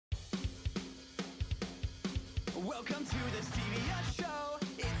Welcome to the Stevia Show.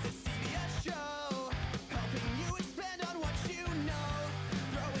 It's the Stevia Show. Helping you expand on what you know.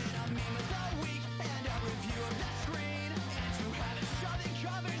 Throw in a meme of the week and a review of the screen. And you have a show that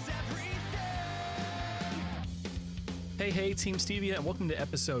covers everything. Hey, Team Stevia, and welcome to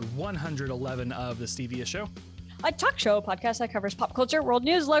episode 111 of the Stevia Show. A talk show podcast that covers pop culture, world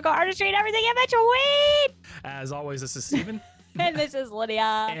news, local artistry, and everything in between. As always, this is Steven. And this is Lydia.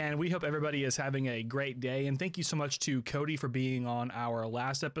 And we hope everybody is having a great day. And thank you so much to Cody for being on our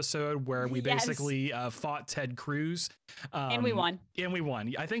last episode where we basically fought Ted Cruz. And we won.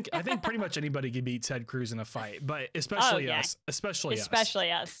 I think pretty much anybody can beat Ted Cruz in a fight, but especially us. Especially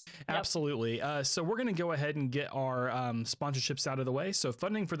us. Yep. Absolutely. So we're going to go ahead and get our sponsorships out of the way. So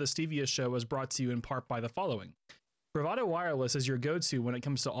funding for the Stevia Show is brought to you in part by the following. Bravado Wireless is your go-to when it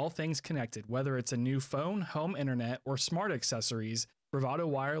comes to all things connected. Whether it's a new phone, home internet, or smart accessories, Bravado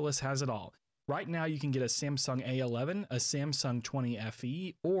Wireless has it all. Right now, you can get a Samsung A11, a Samsung 20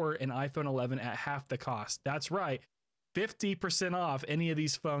 FE, or an iPhone 11 at half the cost. That's right, 50% off any of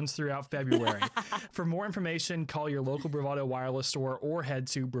these phones throughout February. For more information, call your local Bravado Wireless store or head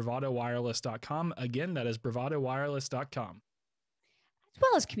to bravadowireless.com. Again, that is bravadowireless.com. As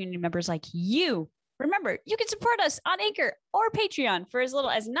well as community members like you. Remember, you can support us on Anchor or Patreon for as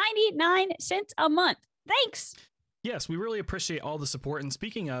little as 99 cents a month. Thanks. Yes, we really appreciate all the support. And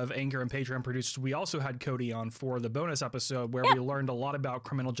speaking of Anchor and Patreon producers, we also had Cody on for the bonus episode where we learned a lot about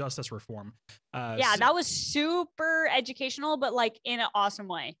criminal justice reform. That was super educational, but like in an awesome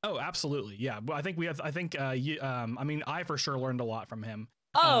way. Oh, absolutely. Yeah. Well, I for sure learned a lot from him.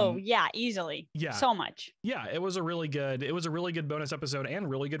 Easily. Yeah. So much. Yeah, it was a really good bonus episode and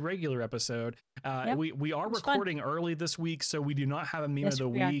really good regular episode. We are recording early this week, so we do not have a meme of the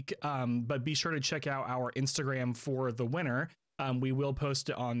week. But be sure to check out our Instagram for the winner. We will post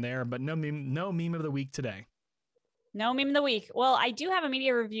it on there, but no meme of the week today. No meme of the week. Well, I do have a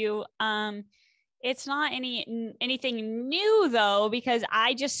media review. It's not anything new, though, because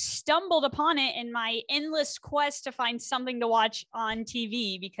I just stumbled upon it in my endless quest to find something to watch on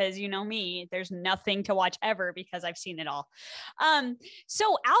TV, because you know me, there's nothing to watch ever because I've seen it all.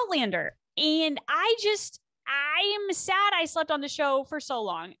 So Outlander, and I am sad I slept on the show for so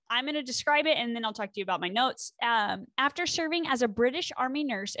long. I'm going to describe it and then I'll talk to you about my notes. After serving as a British Army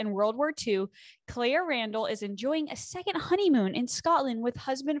nurse in World War II, Claire Randall is enjoying a second honeymoon in Scotland with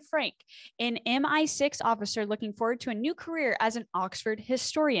husband Frank, an MI6 officer looking forward to a new career as an Oxford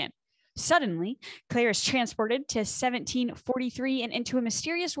historian. Suddenly, Claire is transported to 1743 and into a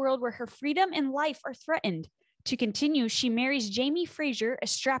mysterious world where her freedom and life are threatened. To continue, she marries Jamie Fraser, a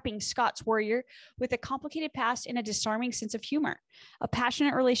strapping Scots warrior with a complicated past and a disarming sense of humor. A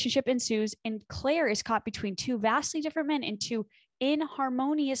passionate relationship ensues, and Claire is caught between two vastly different men in two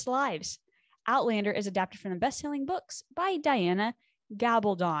inharmonious lives. Outlander is adapted from the best-selling books by Diana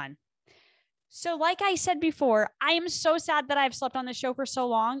Gabaldon. So like I said before, I am so sad that I've slept on the show for so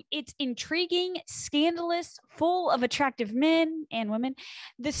long. It's intriguing, scandalous, full of attractive men and women.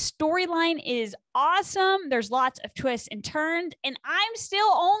 The storyline is awesome. There's lots of twists and turns, and I'm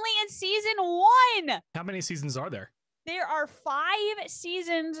still only in season 1. How many seasons are there? There are 5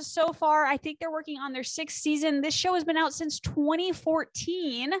 seasons so far. I think they're working on their 6th season. This show has been out since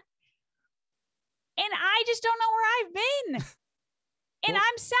 2014, and I just don't know where I've been. And I'm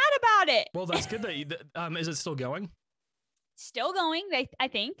sad about it. Well, that's good. Is it still going? Still going. I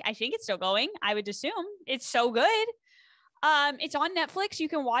think it's still going. I would assume it's so good. It's on Netflix. You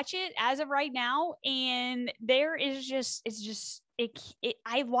can watch it as of right now. And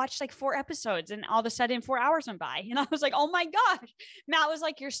I watched like 4 episodes and all of a sudden 4 hours went by and I was like, oh my gosh. Matt was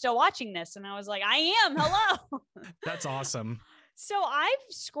like, you're still watching this. And I was like, I am. Hello. That's awesome. So I've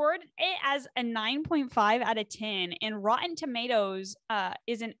scored it as a 9.5 out of 10, and Rotten Tomatoes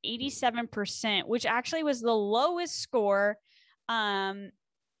is an 87%, which actually was the lowest score than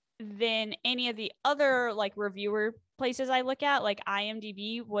any of the other like reviewer places I look at. Like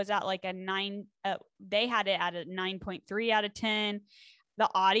IMDb was at like a 9. They had it at a 9.3 out of 10. The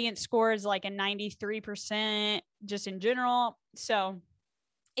audience score is like a 93% just in general. So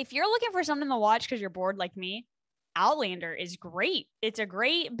if you're looking for something to watch because you're bored like me, Outlander is great. It's a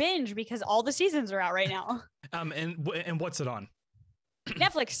great binge because all the seasons are out right now. And what's it on?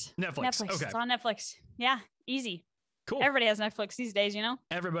 Netflix. Netflix. Okay. It's on Netflix. Yeah, easy. Cool. Everybody has Netflix these days, you know?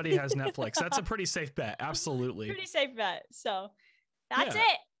 Everybody has Netflix. That's a pretty safe bet. Absolutely. Pretty safe bet. So that's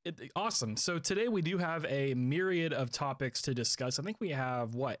it. Awesome. So today we do have a myriad of topics to discuss. I think we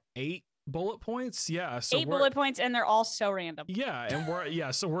have 8 bullet points. Yeah. So 8 bullet points, and they're all so random. Yeah.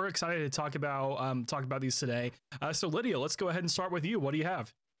 And so we're excited to talk about these today. So Lydia, let's go ahead and start with you. What do you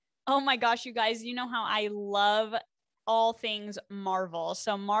have? Oh my gosh, you guys, you know how I love all things Marvel.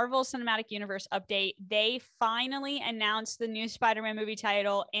 So Marvel Cinematic Universe update, they finally announced the new Spider-Man movie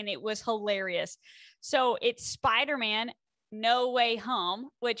title and it was hilarious. So it's Spider-Man No Way Home,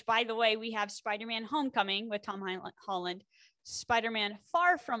 which by the way, we have Spider-Man Homecoming with Tom Holland, Spider-Man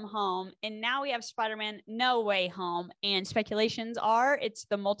Far From Home, and now we have Spider-Man No Way Home. And speculations are it's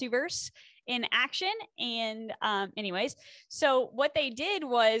the multiverse in action. And anyways, so what they did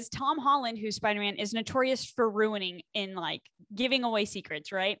was Tom Holland, who's Spider-Man, is notorious for ruining and like giving away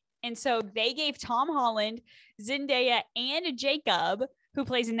secrets, right? And so they gave Tom Holland, Zendaya, and Jacob, who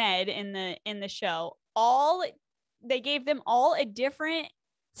plays Ned in the show, they gave them all a different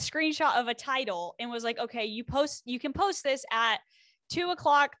screenshot of a title and was like, okay, you can post this at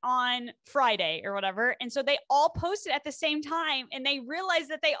 2:00 on Friday or whatever. And so they all posted at the same time and they realized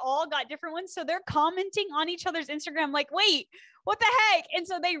that they all got different ones. So they're commenting on each other's Instagram, like, wait, what the heck? And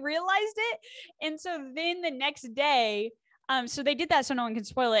so they realized it. And so then the next day, so they did that so no one can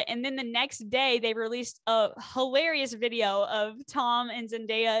spoil it. And then the next day they released a hilarious video of Tom and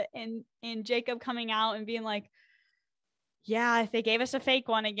Zendaya and Jacob coming out and being like, yeah, they gave us a fake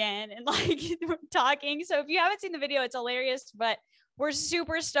one again and like talking. So if you haven't seen the video, it's hilarious, but we're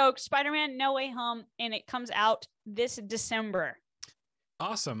super stoked. Spider-Man No Way Home, and it comes out this December.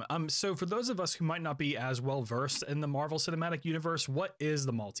 Awesome. So for those of us who might not be as well versed in the Marvel Cinematic Universe, what is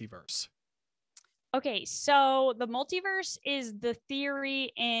the multiverse? Okay, so the multiverse is the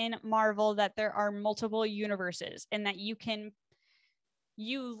theory in Marvel that there are multiple universes and that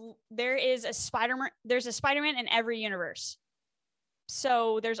there's a Spider-Man in every universe.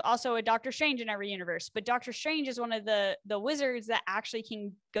 So there's also a Doctor Strange in every universe, but Doctor Strange is one of the wizards that actually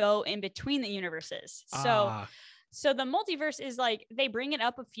can go in between the universes. So the multiverse is like, they bring it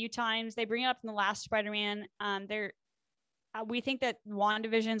up a few times. They bring it up in the last Spider-Man. We think that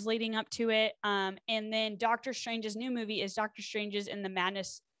WandaVision's leading up to it. And then Doctor Strange's new movie is Doctor Strange's in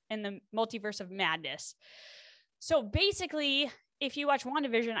the Multiverse of Madness. So basically, if you watch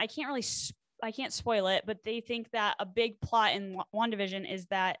WandaVision, I can't spoil it, but they think that a big plot in WandaVision is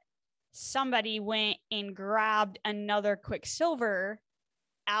that somebody went and grabbed another Quicksilver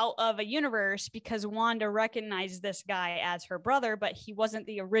out of a universe because Wanda recognized this guy as her brother, but he wasn't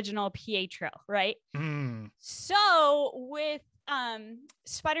the original Pietro, right? So with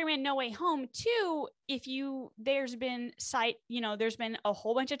Spider-Man No Way Home too, there's been a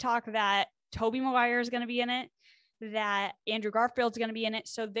whole bunch of talk that Tobey Maguire is going to be in it, that Andrew Garfield's going to be in it.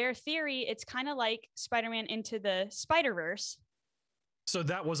 So their theory, it's kind of like Spider-Man Into the Spider-Verse. So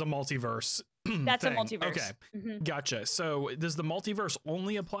that was a multiverse. That's thing. a multiverse. Okay. Mm-hmm. Gotcha. So does the multiverse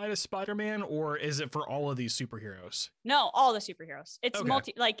only apply to Spider-Man or is it for all of these superheroes? No, all the superheroes. It's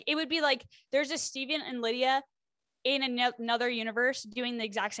it would be like there's a Steven and Lydia in another universe doing the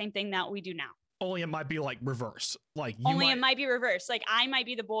exact same thing that we do now. Only it might be like reverse. Like it might be reverse. Like I might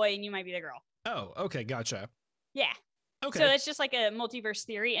be the boy and you might be the girl. Oh, okay. Gotcha. Yeah. Okay. So it's just like a multiverse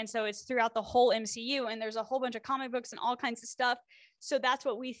theory. And so it's throughout the whole MCU and there's a whole bunch of comic books and all kinds of stuff. So that's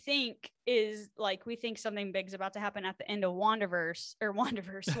what we think is like, we think something big's about to happen at the end of WandaVision.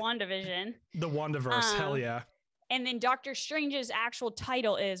 The WandaVerse, hell yeah. And then Doctor Strange's actual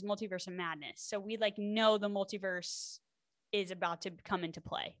title is Multiverse of Madness. So we know the multiverse is about to come into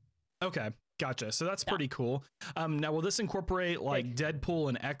play. Okay. Gotcha. So that's pretty cool. Now, will this incorporate like Deadpool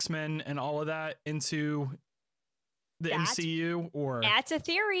and X-Men and all of that into the MCU or? That's a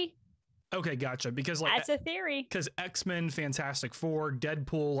theory. Okay, gotcha. Because like that's a theory. Because X-Men, Fantastic Four,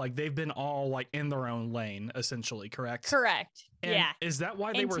 Deadpool, like they've been all like in their own lane, essentially, correct? Correct. And yeah. Is that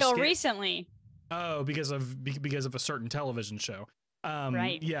why they were until recently? Oh, because of a certain television show.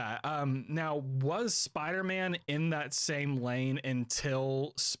 Right. Yeah. Now, was Spider-Man in that same lane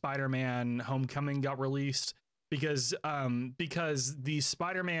until Spider-Man Homecoming got released? Because the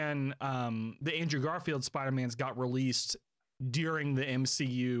Spider-Man, the Andrew Garfield Spider-Mans got released during the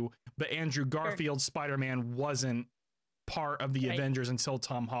MCU, but Andrew Garfield's Spider-Man wasn't part of the Avengers until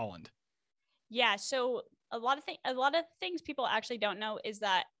Tom Holland. Yeah. So a lot of things people actually don't know is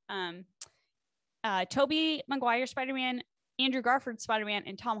that Tobey Maguire Spider-Man, Andrew Garfield Spider-Man,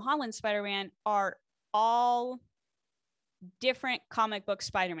 and Tom Holland Spider-Man are all different comic book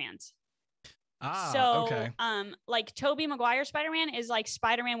Spider-Mans. Okay. Like Tobey Maguire Spider-Man is like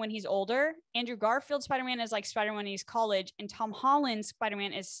Spider-Man when he's older. Andrew Garfield Spider-Man is like Spider-Man when he's college, and Tom Holland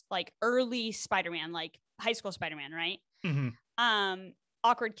Spider-Man is like early Spider-Man, like high school Spider-Man, right? Mm-hmm.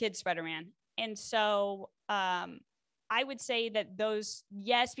 Awkward kid Spider-Man. And so I would say that those,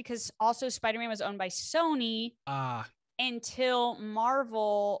 yes, because also Spider-Man was owned by Sony until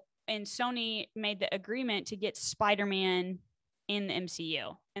Marvel and Sony made the agreement to get Spider-Man in the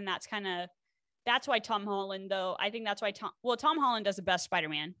MCU. And that's why Tom Holland, though, I think that's why Tom Holland does the best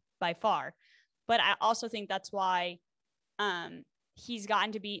Spider-Man by far. But I also think that's why he's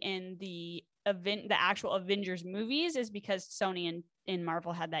gotten to be in the actual Avengers movies, is because Sony and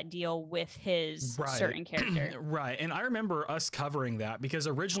Marvel had that deal with his certain character. Right. And I remember us covering that because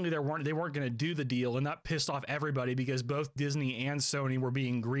originally they weren't going to do the deal, and that pissed off everybody because both Disney and Sony were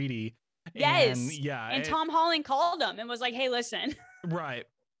being greedy. Yes. And Tom Holland called them and was like, hey, listen. Right.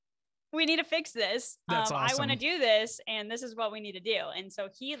 We need to fix this. That's awesome. I want to do this, and this is what we need to do. And so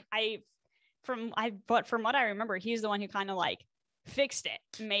from what I remember, he's the one who kind of like fixed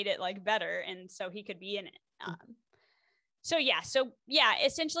it, made it like better, and so he could be in it. So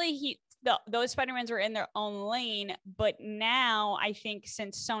essentially those Spider-Mans were in their own lane, but now I think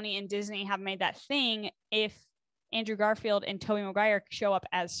since Sony and Disney have made that thing, if Andrew Garfield and Tobey Maguire show up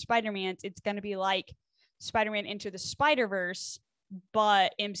as Spider-Mans, it's going to be like Spider-Man Into the Spider-Verse,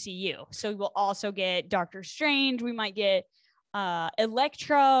 but MCU. So we'll also get Doctor Strange. We might get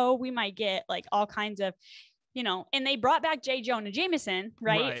Electro. We might get like all kinds of, and they brought back J. Jonah Jameson,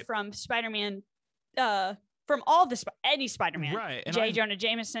 right? From Spider-Man, from any Spider-Man. Right. And J. Jonah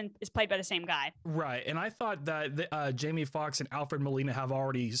Jameson is played by the same guy. Right. And I thought that Jamie Foxx and Alfred Molina have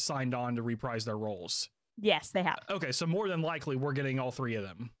already signed on to reprise their roles. Yes, they have. Okay. So more than likely we're getting all three of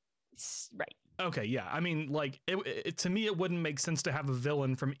them. Right. Okay. Yeah. I mean, like to me, it wouldn't make sense to have a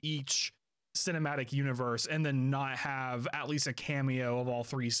villain from each cinematic universe and then not have at least a cameo of all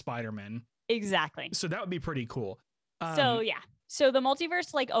three Spider-Men. Exactly. So that would be pretty cool. So the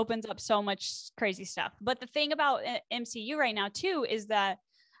multiverse like opens up so much crazy stuff. But the thing about MCU right now too is that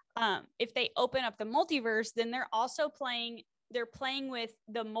if they open up the multiverse, then they're playing with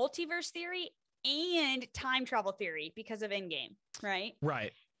the multiverse theory and time travel theory because of Endgame, right?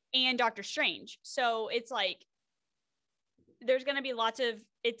 Right. And Doctor Strange. So it's like there's going to be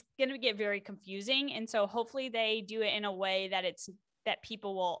it's going to get very confusing. And so hopefully they do it in a way that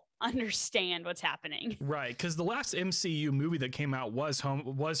people will understand what's happening. Right. Because the last MCU movie that came out was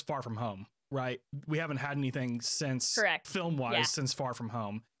Far From Home, right? We haven't had anything since film-wise since Far From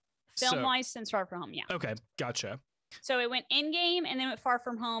Home. Film-wise since Far From Home, yeah. Okay, gotcha. So it went Endgame and then went Far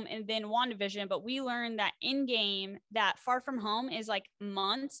From Home and then WandaVision, but we learned that Endgame, that Far From Home is like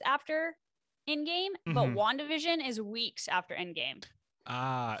months after Endgame, but WandaVision is weeks after Endgame.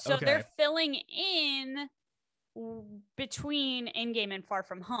 So they're filling in between Endgame and Far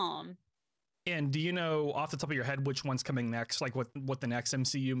From Home. And do you know off the top of your head which one's coming next? Like what the next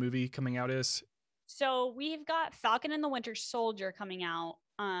MCU movie coming out is? So we've got Falcon and the Winter Soldier coming out,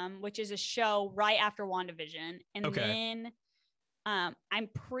 which is a show right after WandaVision. And then I'm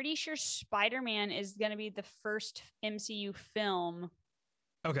pretty sure Spider-Man is going to be the first MCU film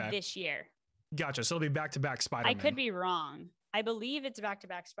this year. Gotcha. So it'll be back-to-back Spider-Man. I could be wrong. I believe it's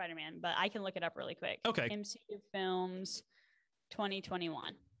back-to-back Spider-Man, but I can look it up really quick. Okay. MCU films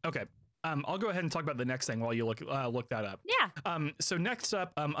 2021. Okay. I'll go ahead and talk about the next thing while you look that up. Yeah. So next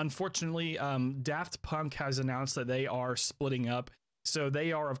up, unfortunately, Daft Punk has announced that they are splitting up. So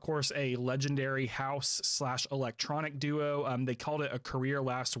they are, of course, a legendary house/electronic duo. They called it a career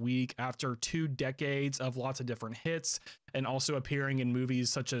last week after 2 decades of lots of different hits and also appearing in movies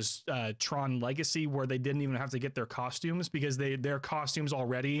such as Tron Legacy, where they didn't even have to get their costumes because their costumes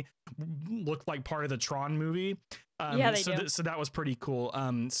already looked like part of the Tron movie. So that was pretty cool.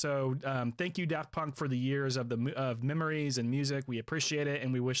 Thank you, Daft Punk, for the years of memories and music. We appreciate it,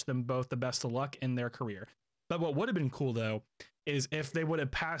 and we wish them both the best of luck in their career. But what would have been cool, though, is if they would have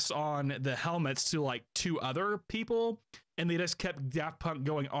passed on the helmets to like 2 other people and they just kept Daft Punk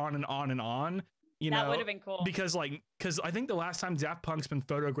going on and on and on. That would have been cool. Because I think the last time Daft Punk's been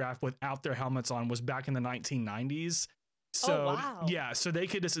photographed without their helmets on was back in the 1990s. So so they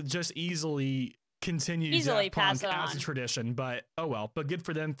could just easily continue Daft Punk as a tradition, but but good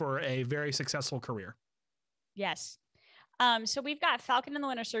for them for a very successful career. Yes. So we've got Falcon and the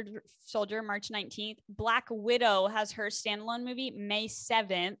Winter Soldier, March 19th. Black Widow has her standalone movie May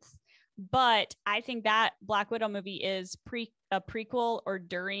 7th, but I think that Black Widow movie is a prequel or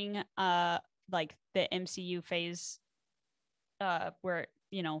during like the MCU phase where,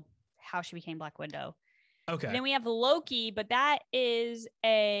 how she became Black Widow. Okay. Then we have Loki, but that is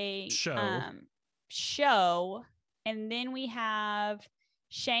a show. And then we have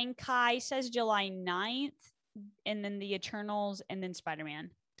Shanghai says July 9th. And then the Eternals, and then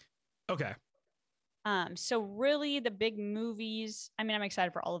Spider-Man. Okay. So really the big movies, I mean, I'm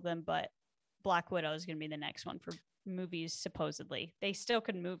excited for all of them, but Black Widow is going to be the next one for movies, supposedly. They still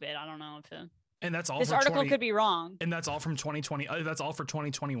could move it. I don't know if and that's all. This article could be wrong. And that's all from 2020. That's all for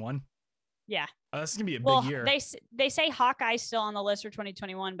 2021. Yeah. That's gonna be a Well, big year. they say Hawkeye's still on the list for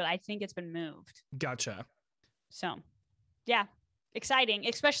 2021, but I think it's been moved. Gotcha. So, yeah, exciting,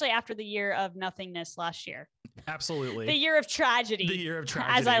 especially after the year of nothingness last year. Absolutely. The year of tragedy. The year of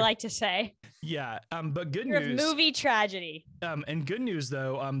tragedy, as I like to say. Yeah. But good Year news. of movie tragedy. And good news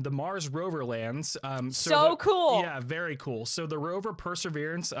though, the Mars rover lands. So cool. Yeah, very cool. So the rover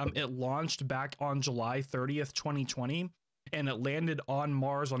Perseverance, it launched back on July 30th, 2020, and it landed on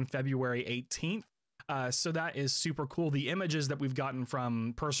Mars on February 18th. So that is super cool. The images that we've gotten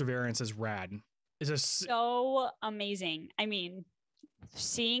from Perseverance is rad. It's just so amazing. I mean,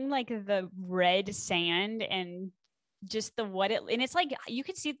 seeing like the red sand and just and it's like you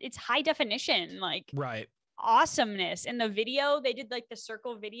can see it's high definition, like right. Awesomeness. In the video, they did like the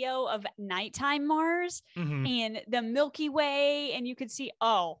circle video of nighttime Mars and the Milky Way, and you could see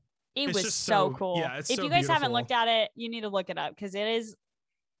it was so cool. Yeah, it's if so you guys haven't beautiful. looked at it, you need to look it up because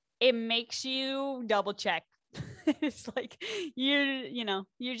it makes you double check. It's like you're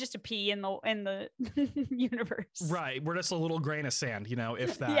just a pea in the universe, right? We're just a little grain of sand,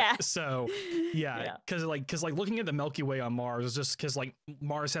 if that. Yeah. So yeah, because looking at the Milky Way on Mars is just because like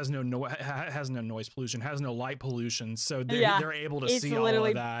Mars has no noise pollution, has no light pollution, so they're able to see all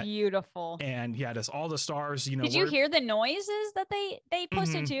of that. Beautiful. And yeah, just all the stars. Did you hear the noises that they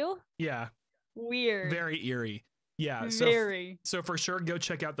posted too? Yeah. Weird. Very eerie. Yeah. So for sure, go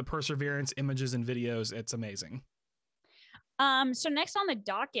check out the Perseverance images and videos. It's amazing. So next on the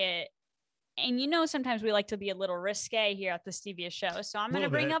docket, and sometimes we like to be a little risque here at the Stevia show. So I'm going to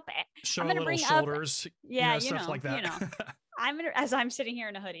bring up, show shoulders, stuff like that. As I'm sitting here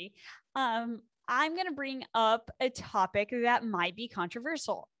in a hoodie, I'm going to bring up a topic that might be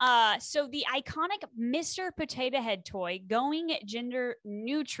controversial. So the iconic Mr. Potato Head toy going gender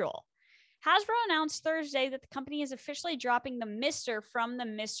neutral. Hasbro announced Thursday that the company is officially dropping the Mr. from the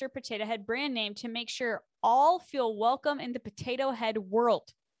Mr. Potato Head brand name to make sure all feel welcome in the potato head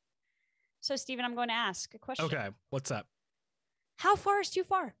world. So, Steven, I'm going to ask a question. Okay, what's up? How far is too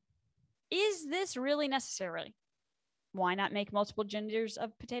far? Is this really necessary? Why not make multiple genders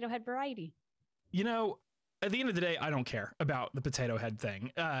of potato head variety? At the end of the day, I don't care about the potato head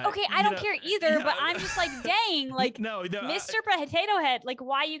thing. Okay, I don't care either, but I'm just like, dang, like, no, Mr. Potato Head, like,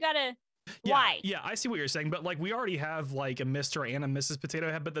 why you gotta... Yeah, why? Yeah, I see what you're saying, but like we already have like a Mr. and a Mrs.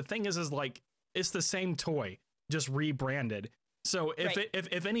 Potato Head, but the thing is like it's the same toy, just rebranded. So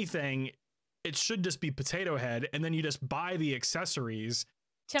if anything, it should just be Potato Head, and then you just buy the accessories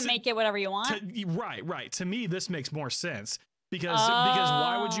to make it whatever you want. Right. To me, this makes more sense because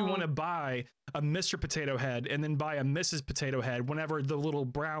why would you want to buy a Mr. Potato Head and then buy a Mrs. Potato Head whenever the little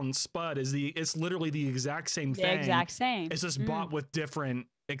brown spud it's literally the exact same thing. The exact same. It's just bought with different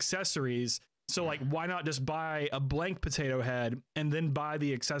accessories. So like why not just buy a blank potato head and then buy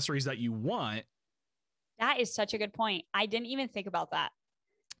the accessories that you want? That is such a good point. I didn't even think about that.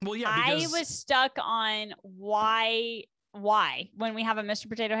 Well, yeah, I was stuck on why when we have a Mr.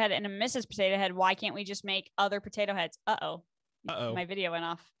 Potato Head and a Mrs. Potato Head, why can't we just make other potato heads? Uh-oh. My video went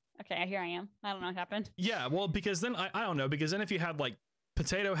off. Okay, here I am. I don't know what happened. Yeah, well, because then I don't know, because then if you had like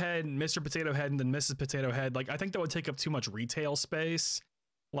Potato Head, Mr. Potato Head, and then Mrs. Potato Head, like I think that would take up too much retail space.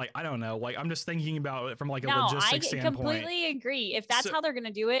 Like, I don't know. Like, I'm just thinking about it from like a logistics standpoint. I completely agree. If that's how they're going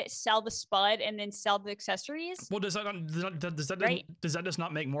to do it, sell the spud and then sell the accessories. Well, does that just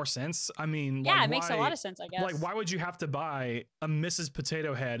not make more sense? I mean, yeah, it makes a lot of sense, I guess. Like, why would you have to buy a Mrs.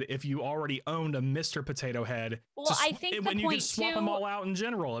 Potato Head if you already owned a Mr. Potato Head? Well, I think when you can swap them all out in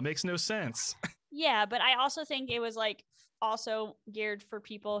general, it makes no sense. Yeah, but I also think it was like also geared for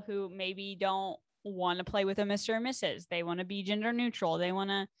people who maybe don't want to play with a Mr. or Mrs. They want to be gender neutral. They want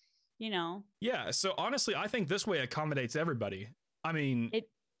to, Yeah. So honestly, I think this way accommodates everybody. I mean,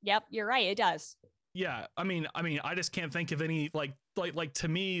 yep, you're right. It does. Yeah. I mean, I just can't think of any like to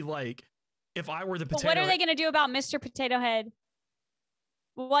me, like if I were the potato. But what are they going to do about Mr. Potato Head?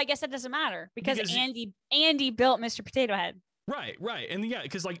 Well, I guess that doesn't matter because Andy built Mr. Potato Head. Right. And yeah,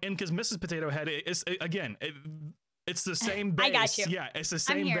 because Mrs. Potato Head is it's the same base. I got you. Yeah, it's the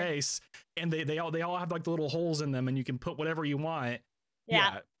same base, and they all have like the little holes in them, and you can put whatever you want.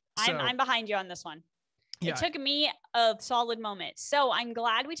 Yeah, I'm behind you on this one. Yeah. It took me a solid moment, so I'm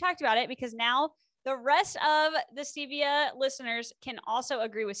glad we talked about it because now the rest of the Stevia listeners can also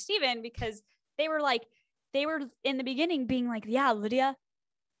agree with Steven because they were in the beginning being like, yeah, Lydia,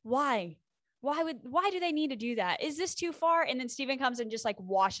 why do they need to do that? Is this too far? And then Steven comes and just like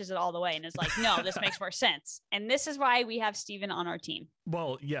washes it all the way and is like, no, this makes more sense. And this is why we have Steven on our team.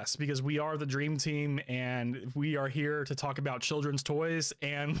 Well, yes, because we are the dream team and we are here to talk about children's toys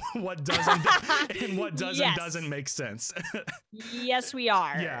and what doesn't doesn't make sense. Yes, we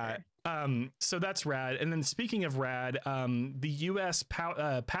are. Yeah. So that's rad. And then speaking of rad, the U.S.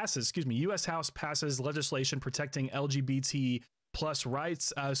 U.S. House passes legislation protecting LGBT plus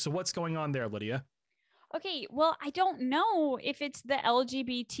rights. So what's going on there, Lydia? Okay, well, I don't know if it's the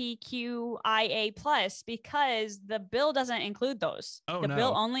LGBTQIA plus because the bill doesn't include those. Oh, the no.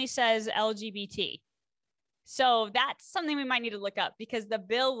 bill only says LGBT. So that's something we might need to look up because the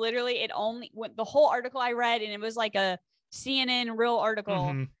bill literally, it only went the whole article I read, and it was like a CNN real article.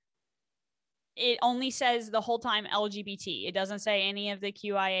 Mm-hmm. It only says the whole time LGBT. It doesn't say any of the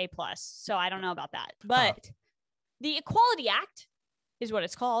QIA plus. So I don't know about that. But the Equality Act is what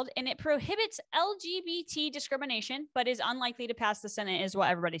it's called, and it prohibits LGBT discrimination, but is unlikely to pass the Senate, is what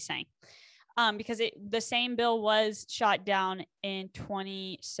everybody's saying. Because the same bill was shot down in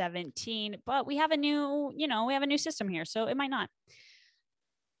 2017, but we have a new system here, so it might not.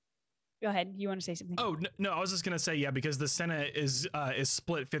 Go ahead. You want to say something? Oh, no, I was just going to say, yeah, because the Senate is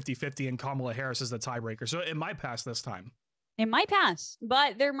split 50-50 and Kamala Harris is the tiebreaker. So it might pass this time. It might pass,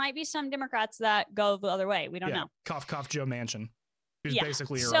 but there might be some Democrats that go the other way. We don't know. Cough, cough, Joe Manchin, who's Yeah.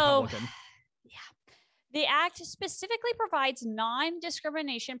 basically a So, Republican. Yeah. The act specifically provides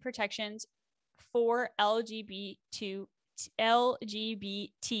non-discrimination protections for LGBT.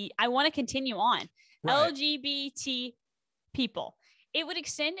 I want to continue on. Right. LGBT people. It would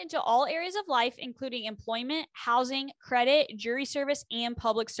extend into all areas of life, including employment, housing, credit, jury service, and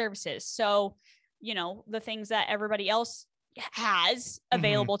public services. So, the things that everybody else has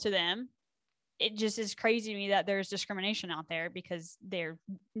available to them. It just is crazy to me that there's discrimination out there because they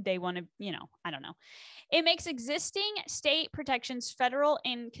want to, I don't know. It makes existing state protections federal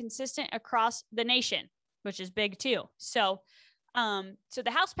and consistent across the nation, which is big too. So the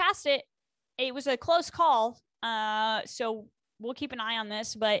House passed it. It was a close call. So we'll keep an eye on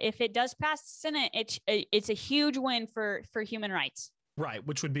this, but if it does pass the Senate, it's a huge win for human rights. Right,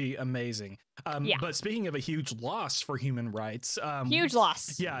 which would be amazing. But speaking of a huge loss for human rights, huge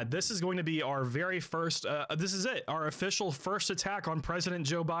loss. Yeah, this is going to be our very first. This is it, our official first attack on President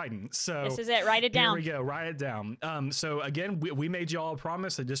Joe Biden. So this is it. Write it down. Here we go. Write it down. So again, we made you all a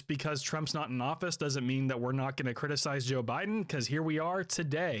promise that just because Trump's not in office doesn't mean that we're not going to criticize Joe Biden, because here we are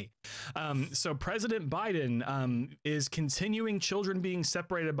today. So President Biden is continuing children being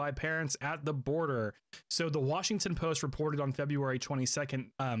separated by parents at the border. So the Washington Post reported on February 22nd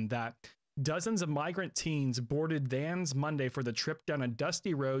that dozens of migrant teens boarded vans Monday for the trip down a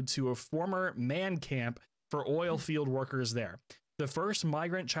dusty road to a former man camp for oil field workers there. The first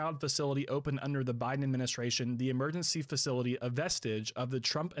migrant child facility opened under the Biden administration, the emergency facility, a vestige of the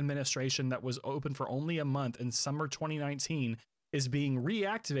Trump administration that was open for only a month in summer 2019, is being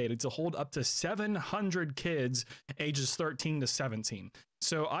reactivated to hold up to 700 kids ages 13 to 17.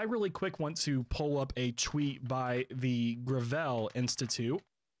 So I really quick want to pull up a tweet by the Gravel Institute.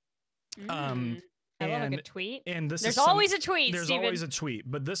 I love a good tweet. And there's always a tweet. There's Steven. always a tweet,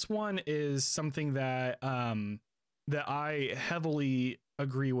 but this one is something that that I heavily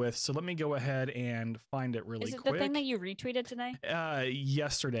agree with. So let me go ahead and find it really quick. Is it the thing that you retweeted today?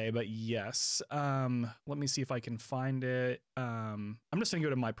 Yesterday, but yes. Let me see if I can find it. I'm just gonna go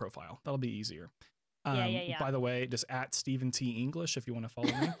to my profile. That'll be easier. Yeah. By the way, just at Stephen T. English if you want to follow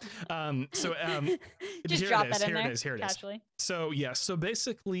me. Just here drop it is. that in Here there. it is. Here it is. Casually. So yes. So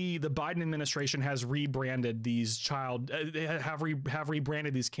basically, the Biden administration has rebranded these have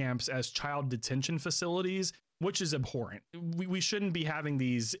rebranded these camps as child detention facilities, which is abhorrent. We shouldn't be having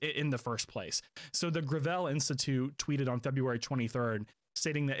these in the first place. So the Gravel Institute tweeted on February 23rd,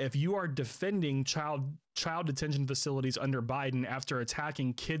 stating that if you are defending child detention facilities under Biden after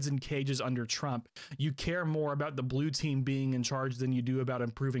attacking kids in cages under Trump, you care more about the blue team being in charge than you do about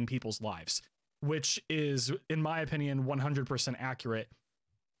improving people's lives, which is, in my opinion, 100% accurate,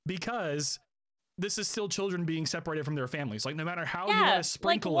 because this is still children being separated from their families. Like, no matter how you want to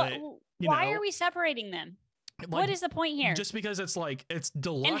sprinkle why are we separating them? Like, what is the point here? Just because it's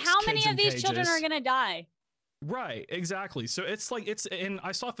deluxe. And how many kids of these in children cages. are going to die? Right, exactly. So and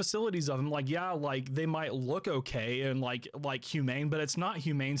I saw facilities of them, they might look okay and like humane, but it's not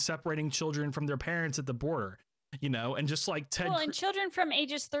humane separating children from their parents at the border, and just like and children from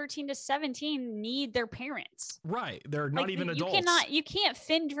ages 13 to 17 need their parents. Right. They're not even adults. You can't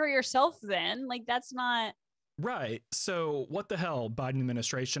fend for yourself then. Like, that's not. Right. So what the hell, Biden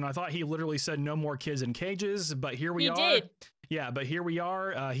administration? I thought he literally said no more kids in cages, but here we He are. did. Yeah, but here we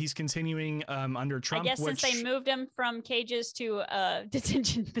are. He's continuing under Trump. I guess which, since they moved him from cages to a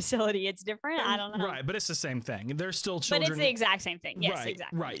detention facility, it's different. I don't know. Right, but it's the same thing. They're still children. But it's the exact same thing. Yes, right,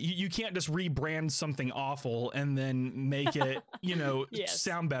 exactly. Right. You can't just rebrand something awful and then make it, Yes.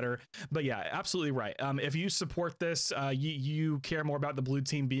 sound better. But yeah, absolutely right. If you support this, you care more about the blue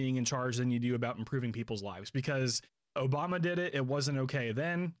team being in charge than you do about improving people's lives, because Obama did it wasn't okay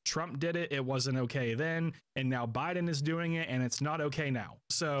then. Trump did it wasn't okay then. And now Biden is doing it, and it's not okay now.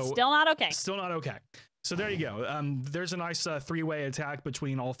 So Still not okay. Still not okay. So there you go. There's a nice three-way attack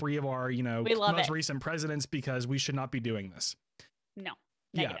between all three of our, most recent presidents, because we should not be doing this. No,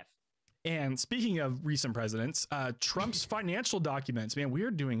 negative. Yeah. And speaking of recent presidents, Trump's financial documents, man, we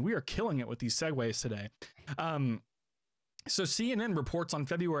are killing it with these segues today. So CNN reports on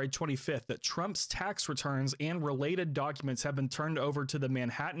February 25th that Trump's tax returns and related documents have been turned over to the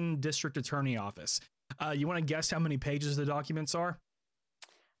Manhattan District Attorney Office. You want to guess how many pages the documents are?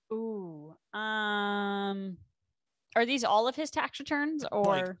 Ooh. Are these all of his tax returns, or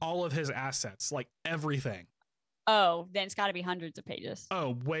like all of his assets, like everything? Oh, then it's got to be hundreds of pages.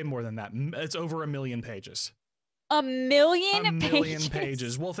 Oh, way more than that. It's over 1 million pages. 1 million? A million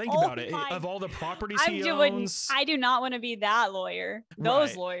pages. Well, think about it. Of all the properties he owns. I do not want to be that lawyer.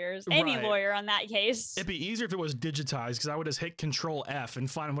 Those lawyers. Any lawyer on that case. It'd be easier if it was digitized, because I would just hit Control F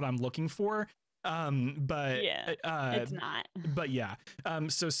and find what I'm looking for. But yeah, it's not. But yeah.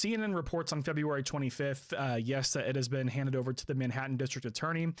 So CNN reports on February 25th, yes, that it has been handed over to the Manhattan District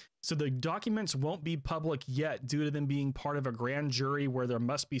Attorney. So the documents won't be public yet due to them being part of a grand jury where there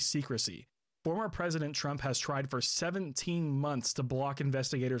must be secrecy. Former President Trump has tried for 17 months to block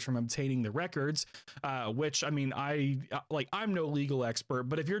investigators from obtaining the records, which, I mean, I'm no legal expert,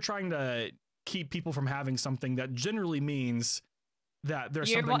 but if you're trying to keep people from having something, that generally means that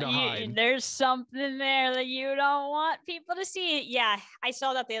there's something to hide. There's something there that you don't want people to see. Yeah, I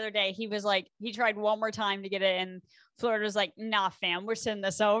saw that the other day. He was like, he tried one more time to get it, and Florida was like, nah, fam, we're sending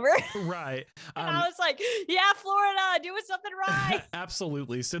this over. Right. And I was like, yeah, Florida, doing something right.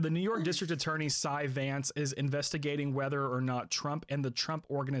 Absolutely. So the New York District Attorney, Cy Vance, is investigating whether or not Trump and the Trump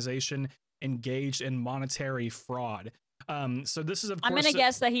Organization engaged in monetary fraud. So this is, of course, I'm going to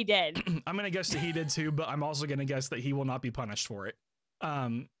guess that he did. I'm going to guess that he did too, but I'm also going to guess that he will not be punished for it.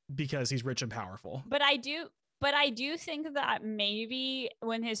 Because he's rich and powerful. But I do think that maybe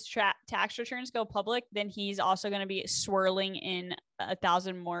when his tax returns go public, then he's also going to be swirling in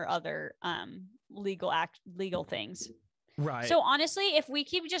 1,000 more other legal things. Right. So honestly, if we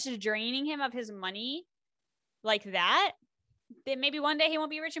keep just draining him of his money like that, then maybe one day he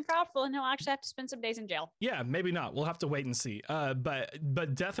won't be rich and powerful, and he'll actually have to spend some days in jail. Yeah, maybe not. We'll have to wait and see.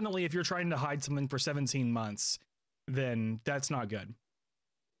 But definitely, if you're trying to hide something for 17 months, then that's not good.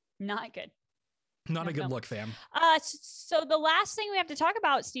 Not good. Not a good look, fam. So the last thing we have to talk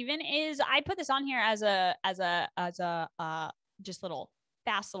about, Steven, is I put this on here as a just little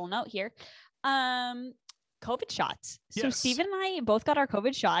fast little note here. COVID shots. So Yes. Steven and I both got our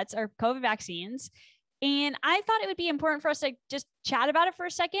COVID shots, our COVID vaccines. And I thought it would be important for us to just chat about it for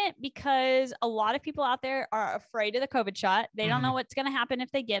a second, because a lot of people out there are afraid of the COVID shot. They don't know what's going to happen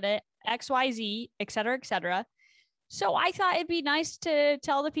if they get it, XYZ, et cetera, et cetera. So I thought it'd be nice to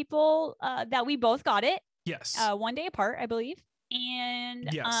tell the people that we both got it. Yes. 1 day apart, I believe. And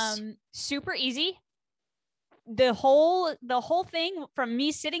Yes. super easy. The whole thing from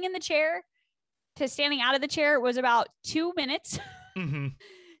me sitting in the chair to standing out of the chair was about 2 minutes. Mm-hmm.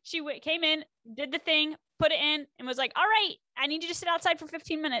 She came in, did the thing, put it in, and was like, all right, I need you to sit outside for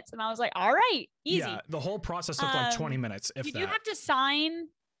 15 minutes. And I was like, all right, easy. Yeah, the whole process took like 20 minutes, if you that. do have to sign.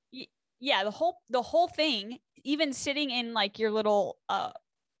 Yeah, the whole thing, even sitting in like your little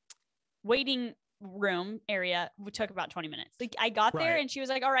waiting room area, took about 20 minutes. Like I got there and she was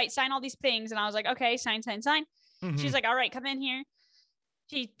like, all right, sign all these things. And I was like, okay, sign. Mm-hmm. She's like, all right, come in here.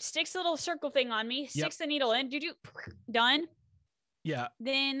 She sticks the little circle thing on me, sticks the needle in, done. Yeah.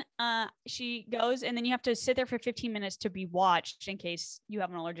 Then she goes, and then you have to sit there for 15 minutes to be watched in case you have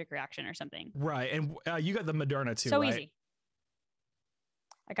an allergic reaction or something. Right. And you got the Moderna too, so right? easy.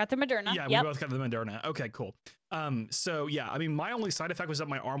 I got the Moderna. Yeah, yep. we both got the Moderna. Okay, cool. So yeah, I mean, my only side effect was that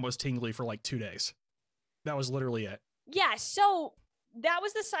my arm was tingly for like 2 days. That was literally it. Yeah, so that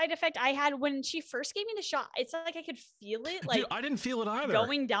was the side effect I had when she first gave me the shot. It's like I could feel it, like Dude, I didn't feel it either.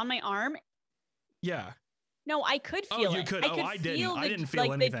 going down my arm. Yeah. No, I could feel it. You could. I didn't. I didn't feel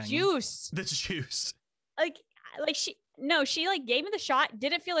like anything. The juice. The juice. Like she No, she like gave me the shot,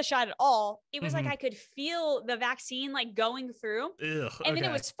 didn't feel the shot at all. It was like Mhm. I could feel the vaccine like going through. Ugh, And then it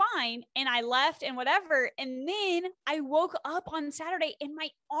okay. was fine. And I left and whatever. And then I woke up on Saturday and my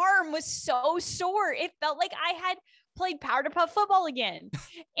arm was so sore. It felt like I had played powder puff football again.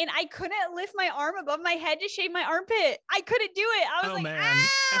 And I couldn't lift my arm above my head to shave my armpit. I couldn't do it. I was Oh, like, man.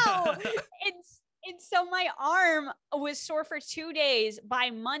 ow. And so my arm was sore for 2 days. By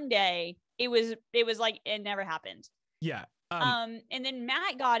Monday, it was like it never happened. Yeah. And then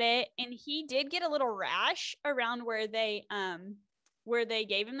Matt got it, and he did get a little rash around where they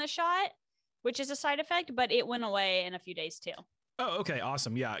gave him the shot, which is a side effect, but it went away in a few days too. Oh, okay.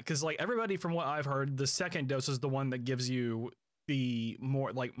 Awesome. Yeah. Cause like everybody from what I've heard, the second dose is the one that gives you the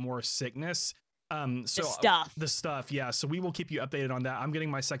more sickness. So The stuff. Yeah. So we will keep you updated on that. I'm getting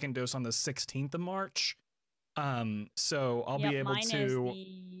my second dose on the 16th of March. So I'll be able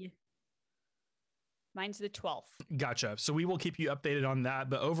to. Mine's the 12th. Gotcha. So we will keep you updated on that.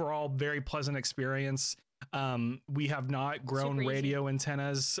 But overall, very pleasant experience. We have not grown radio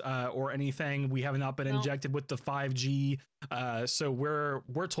antennas or anything. We have not been injected with the 5G. So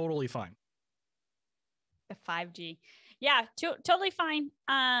we're totally fine. The 5G. Yeah, totally fine.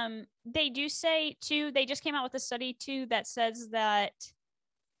 They do say too, they just came out with a study too that says that,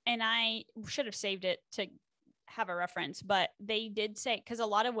 and I should have saved it to have a reference, but they did say, because a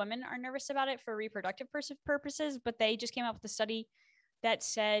lot of women are nervous about it for reproductive purposes, but they just came out with a study that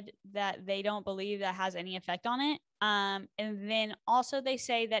said that they don't believe that has any effect on it. And then also they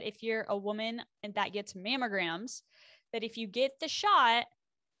say that if you're a woman and that gets mammograms, that if you get the shot,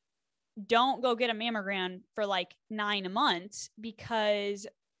 don't go get a mammogram for like 9 months, because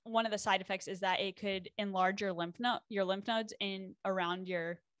one of the side effects is that it could enlarge your lymph nodes in around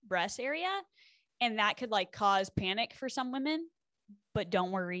your breast area. And that could like cause panic for some women, but don't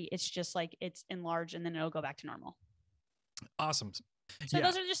worry. It's just like it's enlarged and then it'll go back to normal. Awesome. So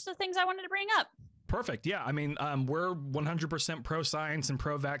those are just the things I wanted to bring up. Perfect. Yeah. I mean, we're 100% pro science and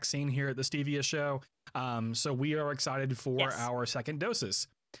pro vaccine here at the Stevia Show. So we are excited for our second doses.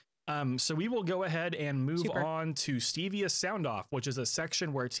 So we will go ahead and move on to Stevia Sound Off, which is a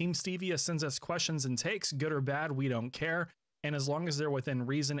section where Team Stevia sends us questions and takes, good or bad, we don't care. And as long as they're within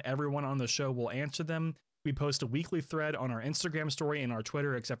reason, everyone on the show will answer them. We post a weekly thread on our Instagram story and our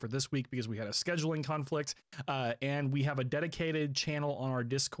Twitter, except for this week because we had a scheduling conflict. And we have a dedicated channel on our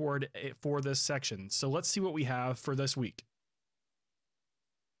Discord for this section. So let's see what we have for this week.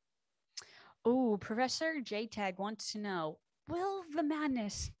 Oh, Professor JTag wants to know, will the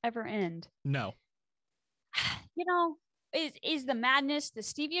madness ever end? No. You know, is the madness the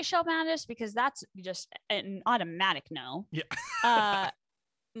Stevia Show madness? Because that's just an automatic no. Yeah.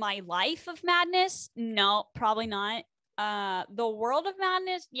 My life of madness? No, probably not. The world of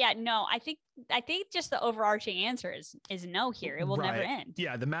madness? Yeah, no. I think just the overarching answer is no here. It will never end.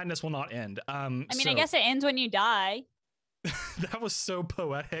 Yeah, the madness will not end. I mean, I guess it ends when you die. That was so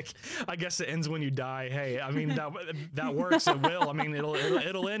poetic. I guess it ends when you die. Hey, I mean that works. It will. I mean,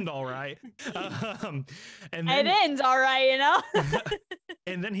 it'll end all right. And then, it ends all right, you know.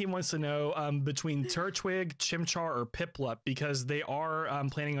 And then he wants to know between Turtwig, Chimchar, or Piplup, because they are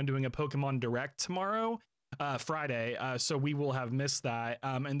planning on doing a Pokemon Direct tomorrow, Friday. So we will have missed that.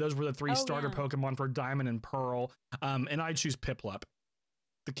 And those were the three starter Pokemon for Diamond and Pearl. And I choose Piplup,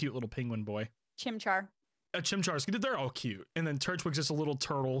 the cute little penguin boy. Chimchar. Chimchar's, they're all cute. And then Turtwig's just a little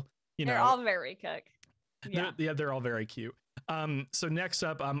turtle. They're all very cute. Yeah. They're all very cute. So next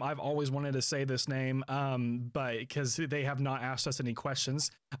up, I've always wanted to say this name, but because they have not asked us any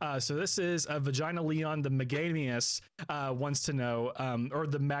questions. So this is Vagina Leon the Magnamius wants to know, or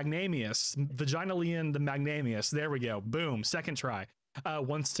the Magnamius, Vagina Leon the Magnamius. There we go. Boom. Second try.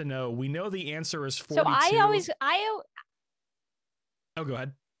 Wants to know. We know the answer is 42. So Oh, go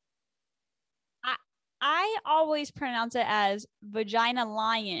ahead. I always pronounce it as Vagina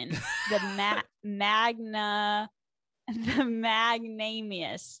Lion, the Magnamius.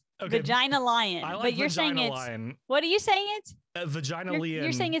 Okay. Vagina Lion. I like but you're saying it's Lion. What are you saying it's? Vagina Leon.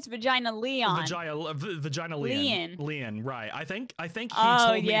 You're saying it's Vagina Leon. Vagina Leon. Leon, right. I think he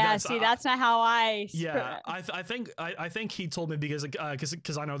told me that's that's not how I I think he told me because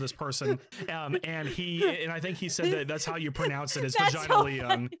I know this person. And I think he said that's how you pronounce it. It's Vagina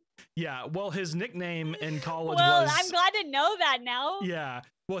Leon. Yeah, well, his nickname in college was... I'm glad to know that now. Yeah,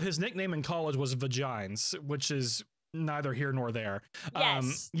 well, his nickname in college was Vagines, which is neither here nor there.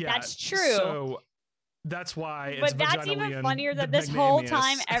 Yes, that's true. So that's why it's But that's Vagina even Leon, funnier that this whole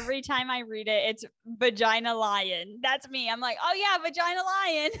time, every time I read it, it's Vagina Lion. That's me. I'm like, oh yeah, Vagina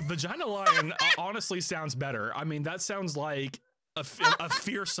Lion. Vagina Lion honestly sounds better. I mean, that sounds like a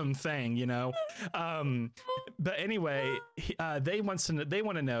fearsome thing, you know. But anyway, they want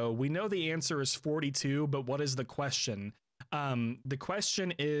to know. We know the answer is 42, but what is the question? The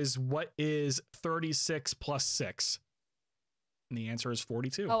question is, what is 36 plus 6? And the answer is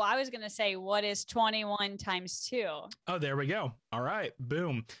 42. Oh, I was gonna say, what is 21 times 2? Oh, there we go. All right,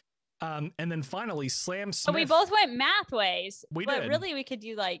 boom. And then finally, Slam Smith. So we both went math ways. We but did. Really, we could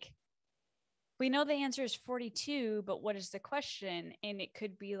do like, we know the answer is 42, but what is the question? And it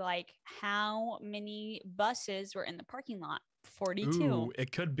could be like, how many buses were in the parking lot? 42. Ooh,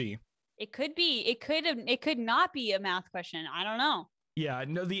 it could be. It could be. It could not be a math question. I don't know. Yeah,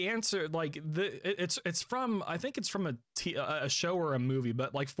 no, the answer, like, it's from, I think it's from a show or a movie,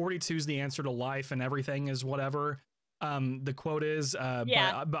 but like 42 is the answer to life and everything is whatever. The quote is,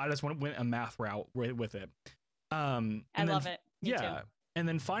 Yeah. but I just went a math route with it. I love it. Me yeah. too. And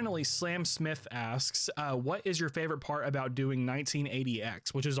then finally, Slam Smith asks, what is your favorite part about doing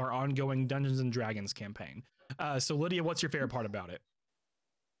 1980X, which is our ongoing Dungeons and Dragons campaign? So Lydia, what's your favorite part about it?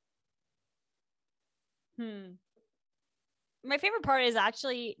 My favorite part is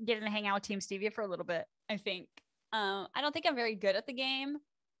actually getting to hang out with Team Stevia for a little bit, I think. I don't think I'm very good at the game.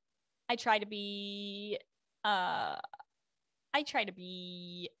 I try to be, I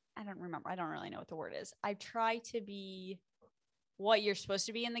don't remember. I don't really know what the word is. I try to be what you're supposed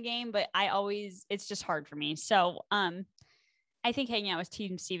to be in the game, but it's just hard for me. So, I think hanging out with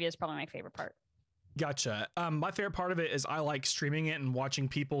Team Stevia is probably my favorite part. Gotcha. My favorite part of it is I like streaming it and watching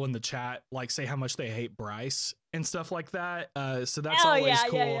people in the chat like say how much they hate Bryce and stuff like that. So that's always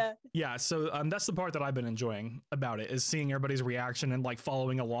cool. Yeah. So that's the part that I've been enjoying about it, is seeing everybody's reaction and like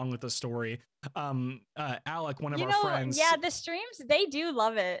following along with the story. Alec, one of our friends. Yeah, the streams, they do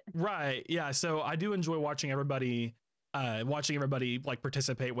love it. Right. Yeah. So I do enjoy watching everybody like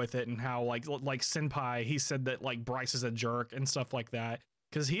participate with it, and how like Senpai, he said that like Bryce is a jerk and stuff like that.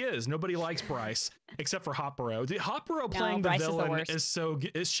 Because he is. Nobody likes Bryce except for Hopero. Hopero playing the villain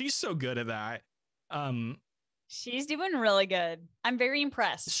she's so good at that. She's doing really good. I'm very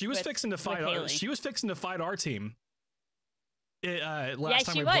impressed. She was fixing to fight. She was fixing to fight our team. Last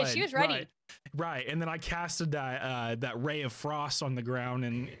time we played. She was ready. Right. And then I casted that ray of frost on the ground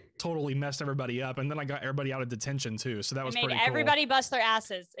and totally messed everybody up. And then I got everybody out of detention too. So that was pretty cool. Everybody bust their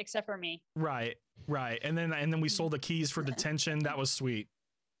asses except for me. Right. And then we sold the keys for detention. That was sweet.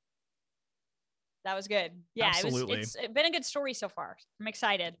 That was good. Yeah, absolutely. It's been a good story so far. I'm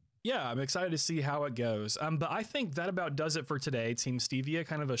excited. Yeah, I'm excited to see how it goes. But I think that about does it for today, Team Stevia.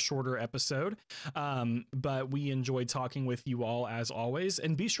 Kind of a shorter episode. But we enjoyed talking with you all as always.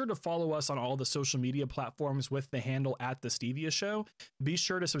 And be sure to follow us on all the social media platforms with the handle @The Stevia Show. Be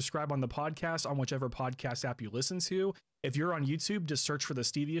sure to subscribe on the podcast on whichever podcast app you listen to. If you're on YouTube, just search for The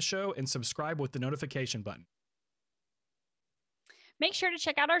Stevia Show and subscribe with the notification button. Make sure to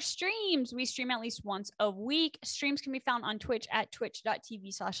check out our streams. We stream at least once a week. Streams can be found on Twitch at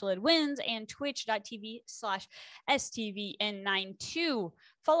twitch.tv/LidWins and twitch.tv/STVN92.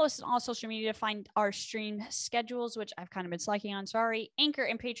 Follow us on all social media to find our stream schedules, which I've kind of been slacking on. Sorry. Anchor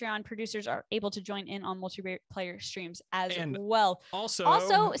and Patreon producers are able to join in on multiplayer streams as well.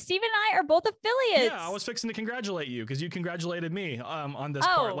 Also, Steve and I are both affiliates. Yeah, I was fixing to congratulate you because you congratulated me on this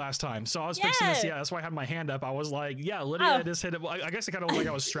part last time. So I was fixing this. Yeah, that's why I had my hand up. I was like, yeah, Lydia just hit it. I guess it kind of looked like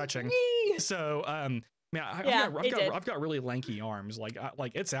I was stretching. So, man, I've got really lanky arms. Like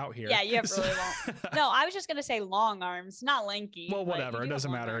it's out here. Yeah, you have really long. No, I was just gonna say long arms, not lanky. Well, whatever. It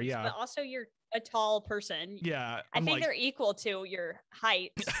doesn't matter. Arms, yeah. But also, you're a tall person. Yeah. I think they're equal to your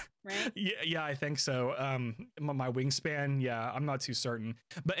height, right? Yeah, I think so. My wingspan. Yeah, I'm not too certain.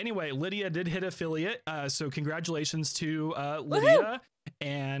 But anyway, Lydia did hit affiliate. So congratulations to Lydia. Woo-hoo!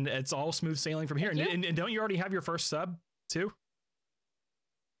 And it's all smooth sailing from here. And don't you already have your first sub too?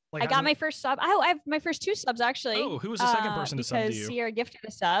 Like, I got my first sub. I have my first 2 subs actually. Oh, who was the second person to sub to you? Because Sierra gifted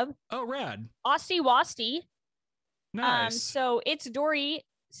a sub. Oh, rad. Austy Wasty. Nice. So It's Dory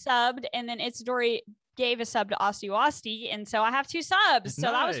subbed, and then It's Dory gave a sub to Austy Wasty, and so I have 2 subs. So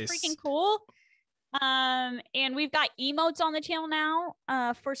that was freaking cool. And we've got emotes on the channel now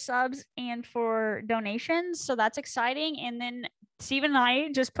for subs and for donations. So that's exciting. And then Steve and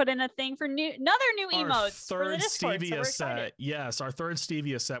I just put in a thing for another new emotes for the Discord. Stevia set. Yes, our third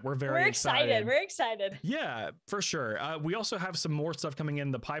Stevia set. We're very excited. We're excited. Yeah, for sure. We also have some more stuff coming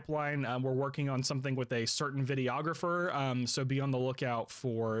in the pipeline. We're working on something with a certain videographer. So be on the lookout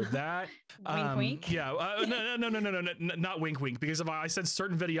for that. Wink, wink. Yeah. No, not wink, wink. Because if I said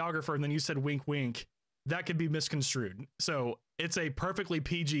certain videographer and then you said wink, wink, that could be misconstrued. So it's a perfectly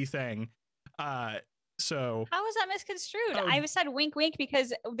PG thing. So how was that misconstrued? Oh. I said wink, wink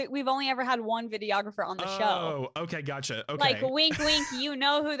because we've only ever had one videographer on the show. Oh, okay, gotcha. Okay. Like wink, wink. You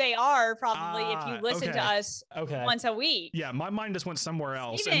know who they are probably if you listen to okay. us Okay. once a week. Yeah, my mind just went somewhere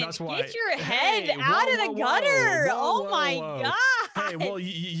else, Steven, and that's why. get your head Hey, out whoa, of the whoa, gutter. whoa, Oh whoa, my whoa. god. Hey, well, you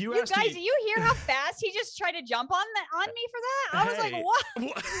You asked guys, me. you hear how fast he just tried to jump on me for that? I was like, Hey, what?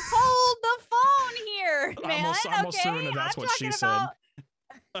 Hold the phone here, man. I'm almost okay, certain that's I'm what she talking said. about.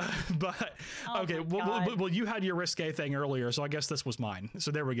 But Oh okay, my God. well, you had your risque thing earlier, so I guess this was mine.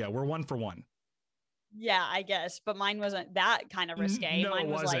 So there we go. We're 1 for 1. Yeah, I guess, but mine wasn't that kind of risque. No, Mine it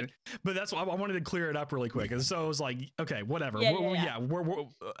was wasn't. like, But that's why I wanted to clear it up really quick. And so I was like, okay, whatever. Yeah, We're okay.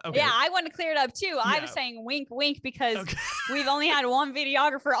 yeah, I want to clear it up too. I Yeah. was saying wink, wink because Okay. we've only had one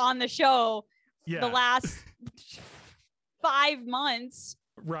videographer on the show Yeah. the last 5 months.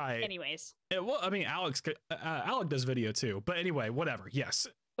 Right. Anyways, Well, I mean, Alec does video too. But anyway, whatever. Yes.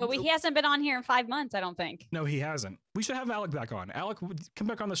 but he hasn't been on here in 5 months, I don't think. No, he hasn't. We should have Alec back on. Alec, come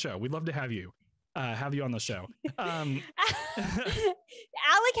back on the show. We'd love to have you on the show. Alec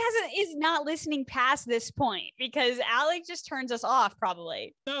is not listening past this point because Alec just turns us off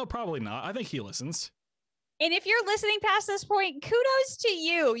probably. No, probably not. I think he listens. And if you're listening past this point, kudos to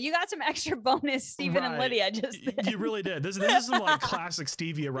you. You got some extra bonus, Stephen and Right. Lydia. Just You really did. This is some like classic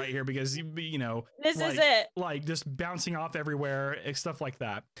Stevia right here because you know this like, is it. like just bouncing off everywhere, stuff like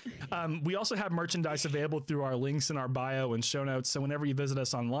that. We also have merchandise available through our links in our bio and show notes. So whenever you visit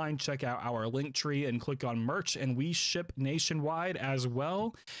us online, check out our link tree and click on merch, and we ship nationwide as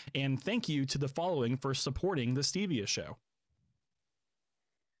well. And thank you to the following for supporting the Stevia Show.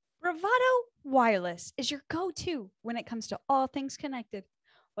 Bravado Wireless is your go-to when it comes to all things connected.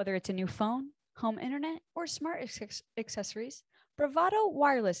 Whether it's a new phone, home internet, or smart accessories, Bravado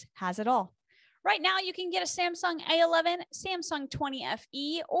Wireless has it all. Right now, you can get a Samsung A11, Samsung 20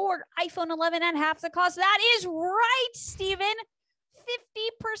 FE, or iPhone 11 at half the cost. That is right, Steven.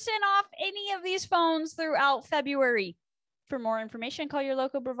 50% off any of these phones throughout February. For more information, call your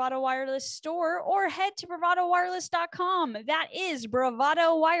local Bravado Wireless store or head to bravadowireless.com. That is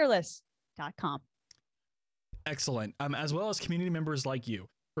bravadowireless.com. Excellent. As well as community members like you.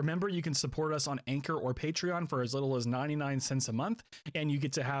 Remember, you can support us on Anchor or Patreon for as little as 99 cents a month, and you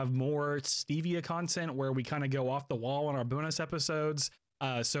get to have more Stevia content where we kind of go off the wall on our bonus episodes.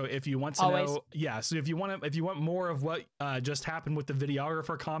 So if you want to know, so if you want more of what just happened with the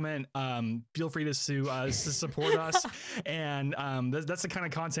videographer comment, feel free to support us, and that's the kind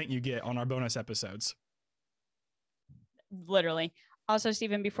of content you get on our bonus episodes. Literally. Also,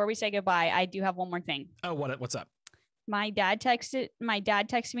 Stephen, before we say goodbye, I do have one more thing. Oh, what's up? My dad texted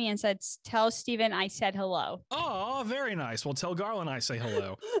me and said, "Tell Stephen I said hello." Oh, very nice. Well, tell Garland I say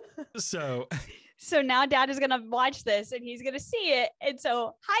hello. So now Dad is gonna watch this and he's gonna see it. And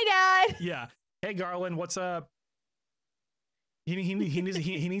so, hi, Dad. Yeah. Hey, Garland, what's up? He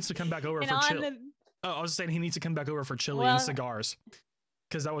needs to come back over for chill. I was saying he needs to come back over for chili and cigars,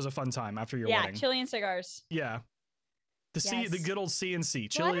 because that was a fun time after your wedding. Yeah, chili and cigars. Yeah. The good old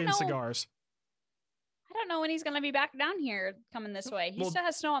CNC, Well, chili and cigars. I don't know when he's gonna be back down here coming this way. He still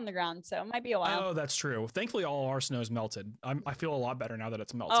has snow on the ground, so it might be a while. Oh, that's true. Thankfully, all our snow's melted. I feel a lot better now that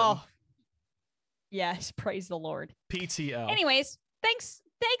it's melted. Oh, yes, praise the Lord. PTL. Anyways, thanks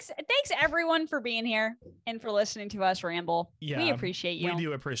everyone for being here and for listening to us ramble. Yeah, we appreciate you. We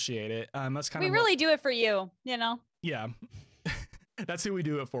do appreciate it. That's kind of we really do it for you. You know. Yeah, that's who we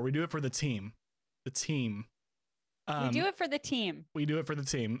do it for. We do it for the team. The team. We do it for the team. We do it for the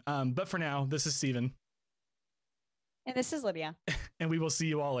team. But for now, this is Steven. And this is Lydia. And we will see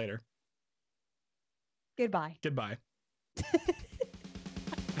you all later. Goodbye. Goodbye.